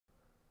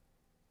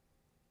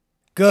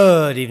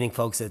Good evening,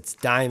 folks. It's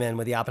Diamond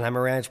with the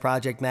Oppenheimer Ranch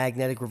Project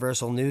Magnetic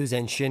Reversal News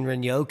and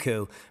Shinrin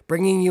Yoku,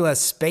 bringing you a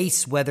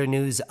space weather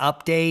news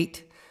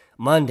update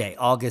Monday,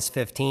 August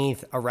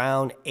 15th,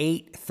 around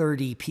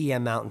 8:30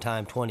 p.m. Mountain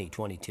Time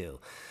 2022.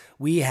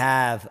 We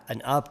have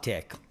an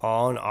uptick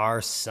on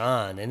our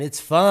sun, and it's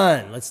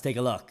fun. Let's take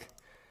a look.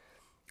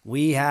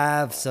 We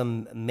have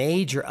some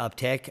major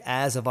uptick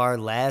as of our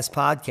last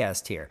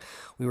podcast here.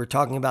 We were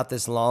talking about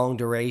this long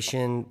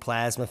duration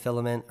plasma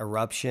filament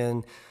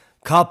eruption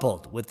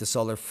coupled with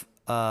the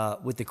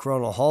with the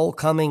coronal hole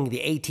coming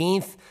the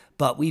 18th,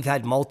 but we've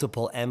had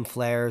multiple M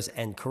flares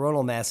and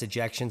coronal mass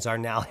ejections are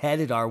now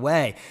headed our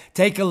way.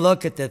 Take a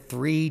look at the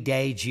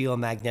 3-day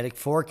geomagnetic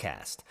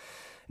forecast.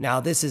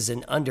 Now, this is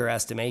an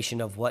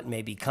underestimation of what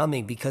may be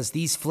coming because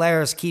these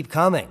flares keep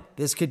coming.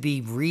 This could be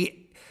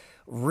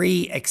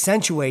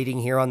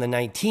re-accentuating here on the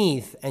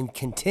 19th and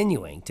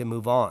continuing to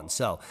move on.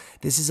 So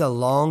this is a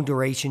long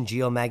duration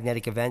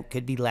geomagnetic event,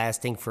 could be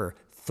lasting for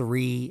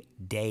 3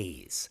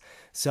 days.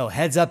 So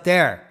heads up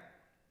there,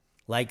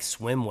 like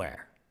swimwear.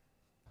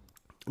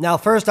 Now,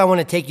 first, I want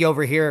to take you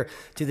over here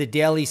to the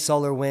daily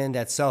solar wind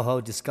at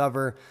Soho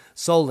Discover,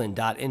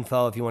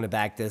 solin.info if you want to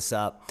back this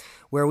up,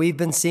 where we've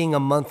been seeing a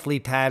monthly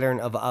pattern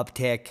of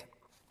uptick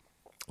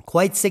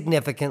quite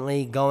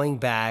significantly going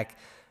back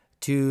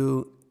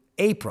to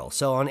April.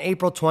 So on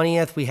April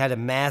 20th, we had a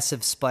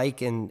massive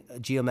spike in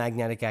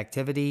geomagnetic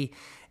activity.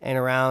 And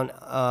around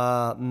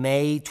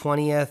May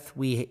 20th,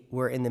 we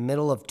were in the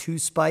middle of 2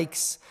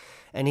 spikes.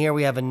 And here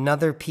we have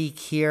another peak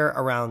here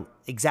around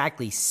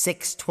exactly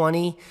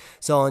 6:20.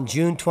 So on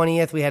June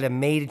 20th, we had a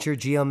major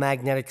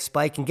geomagnetic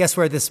spike. And guess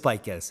where this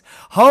spike is?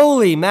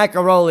 Holy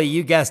macaroni,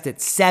 you guessed it,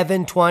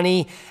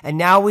 7:20. And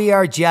now we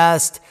are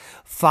just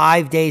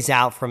 5 days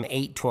out from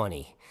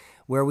 8:20,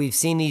 where we've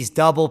seen these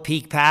double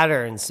peak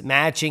patterns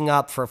matching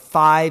up for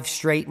 5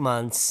 straight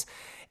months,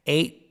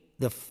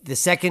 the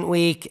second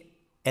week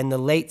and the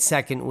late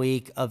second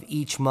week of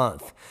each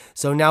month.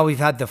 So now we've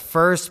had the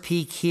first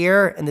peak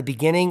here in the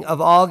beginning of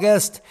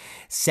August.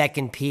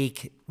 Second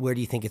peak, where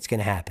do you think it's going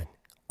to happen?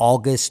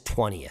 August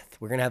 20th.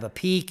 We're going to have a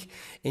peak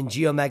in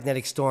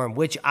geomagnetic storm,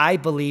 which I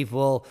believe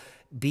will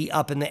be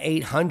up in the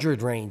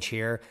 800 range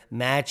here,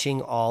 matching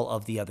all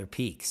of the other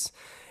peaks.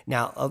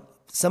 Now,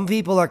 some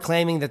people are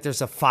claiming that there's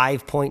a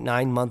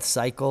 5.9 month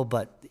cycle,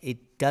 but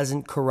it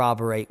doesn't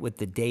corroborate with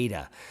the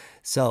data.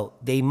 So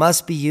they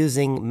must be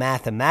using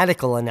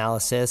mathematical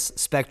analysis,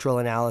 spectral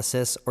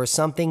analysis, or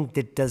something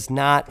that does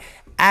not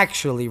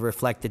actually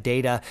reflect the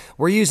data.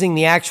 We're using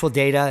the actual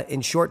data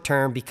in short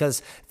term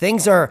because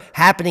things are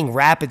happening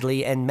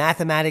rapidly and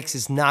mathematics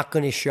is not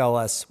going to show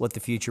us what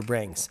the future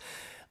brings.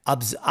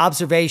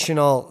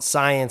 Observational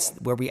science,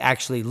 where we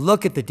actually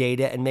look at the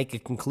data and make a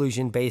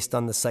conclusion based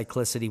on the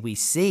cyclicity we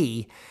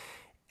see,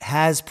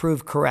 has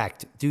proved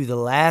correct. Due to the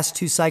last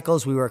 2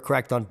 cycles, we were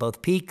correct on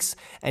both peaks,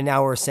 and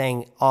now we're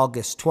saying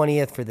August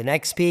 20th for the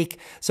next peak.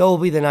 So it will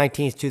be the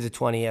 19th to the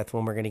 20th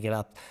when we're going to get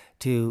up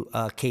to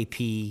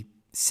KP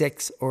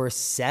 6 or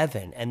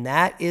 7. And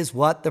that is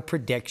what the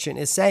prediction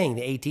is saying,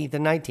 the 18th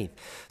and 19th.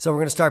 So we're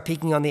going to start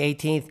peaking on the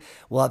 18th.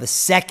 We'll have a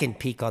second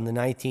peak on the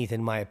 19th,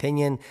 in my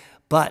opinion,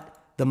 but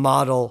the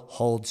model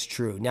holds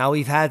true. Now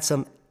we've had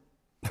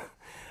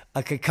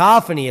a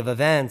cacophony of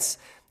events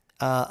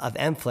of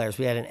M flares.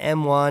 We had an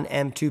M1,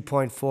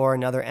 M2.4,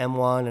 another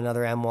M1,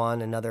 another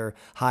M1, another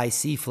high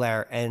C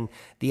flare, and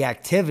the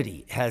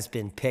activity has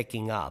been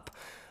picking up.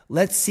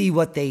 Let's see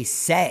what they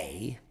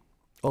say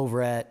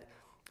over at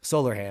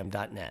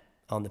solarham.net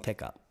on the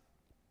pickup.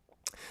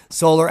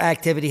 Solar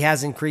activity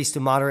has increased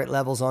to moderate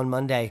levels on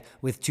Monday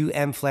with 2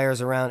 M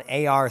flares around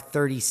AR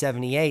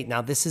 3078.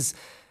 Now, this is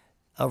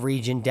a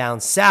region down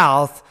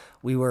south.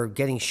 We were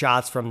getting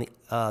shots from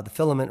the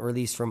filament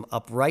released from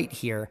up right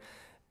here,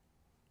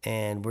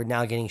 and we're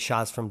now getting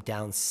shots from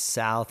down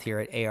south here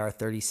at AR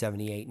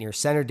 3078 near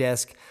center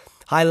disk.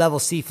 High-level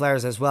C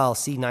flares as well,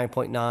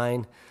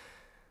 C9.9.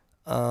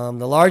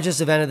 The largest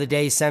event of the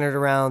day centered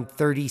around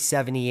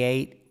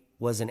 3078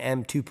 was an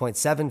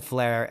M2.7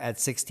 flare at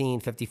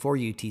 1654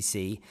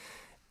 UTC,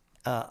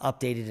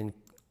 updated in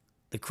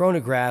the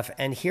chronograph.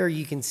 And here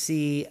you can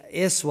see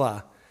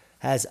ISWA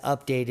has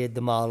updated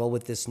the model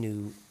with this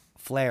new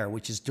flare,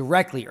 which is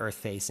directly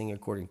Earth-facing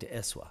according to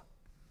ISWA.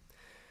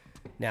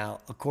 Now,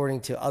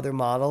 according to other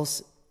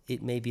models,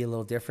 it may be a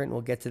little different.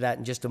 We'll get to that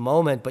in just a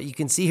moment. But you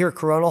can see here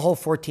coronal hole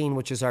 14,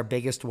 which is our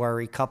biggest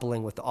worry,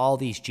 coupling with all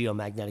these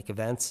geomagnetic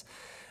events,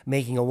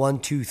 making a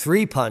 1, 2,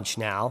 3 punch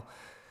now.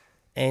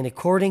 And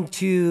according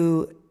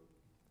to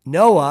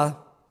NOAA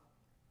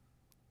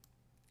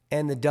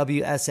and the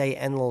WSA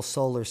Enlil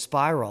Solar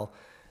Spiral,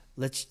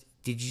 did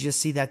you just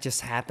see that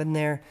just happen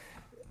there?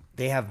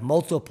 They have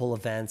multiple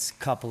events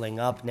coupling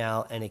up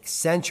now and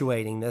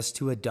accentuating this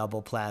to a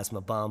double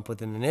plasma bump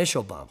with an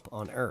initial bump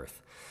on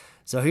Earth.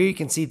 So here you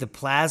can see the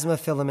plasma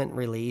filament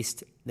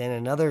released, then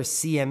another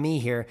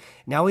CME here.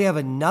 Now we have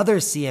another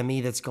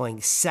CME that's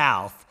going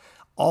south.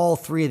 All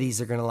 3 of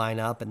these are going to line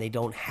up, and they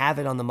don't have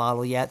it on the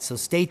model yet, so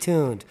stay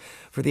tuned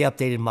for the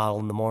updated model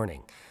in the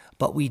morning.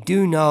 But we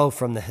do know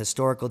from the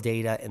historical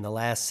data in the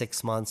last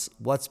 6 months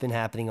what's been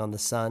happening on the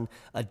sun.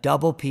 A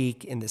double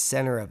peak in the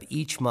center of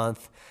each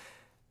month,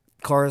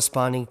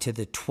 corresponding to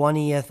the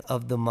 20th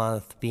of the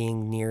month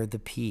being near the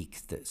peak.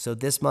 So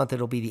this month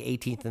it'll be the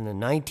 18th and the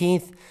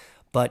 19th,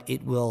 but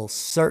it will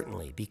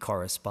certainly be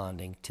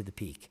corresponding to the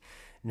peak.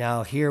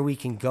 Now here we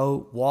can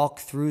go walk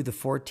through the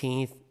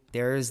 14th.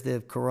 There's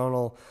the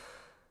coronal,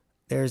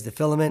 there's the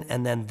filament,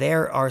 and then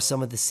there are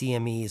some of the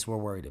CMEs we're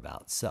worried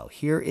about. So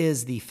here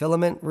is the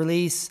filament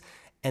release,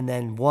 and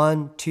then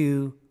 1,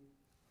 2,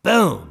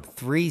 boom,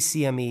 3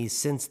 CMEs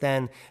since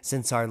then,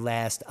 since our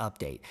last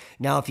update.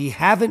 Now, if you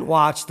haven't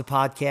watched the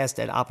podcast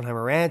at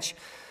Oppenheimer Ranch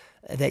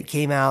that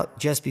came out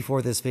just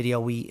before this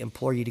video, we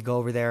implore you to go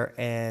over there.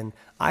 And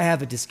I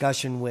have a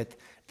discussion with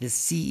the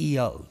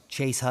CEO,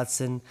 Chase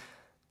Hudson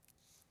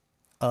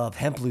of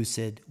Hemp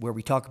Lucid, where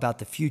we talk about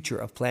the future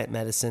of plant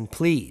medicine.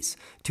 Please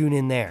tune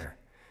in there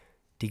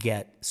to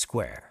get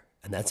square.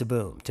 And that's a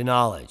boom to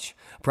knowledge.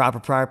 Proper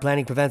prior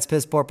planning prevents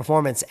piss poor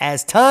performance,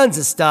 as tons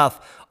of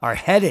stuff are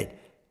headed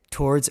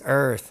towards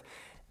Earth,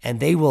 and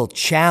they will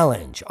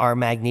challenge our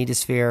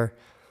magnetosphere,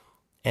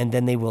 and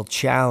then they will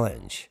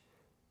challenge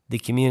the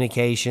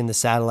communication, the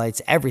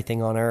satellites,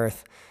 everything on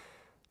Earth,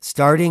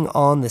 starting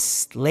on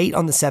the late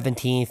on the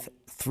 17th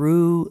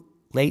through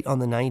late on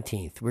the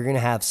 19th. We're going to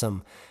have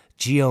some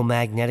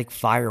geomagnetic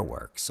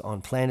fireworks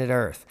on planet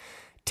Earth,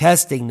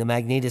 testing the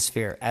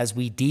magnetosphere as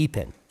we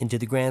deepen into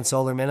the grand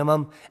solar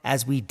minimum,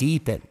 as we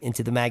deepen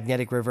into the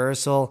magnetic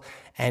reversal,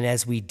 and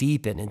as we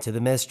deepen into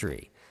the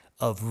mystery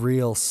of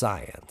real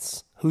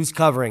science. Who's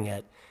covering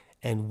it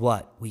and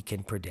what we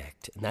can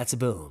predict. And that's a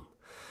boom.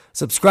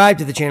 Subscribe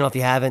to the channel if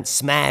you haven't.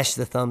 Smash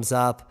the thumbs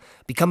up.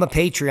 Become a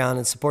Patreon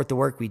and support the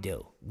work we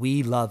do.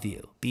 We love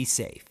you. Be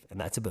safe. And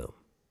that's a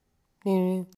boom.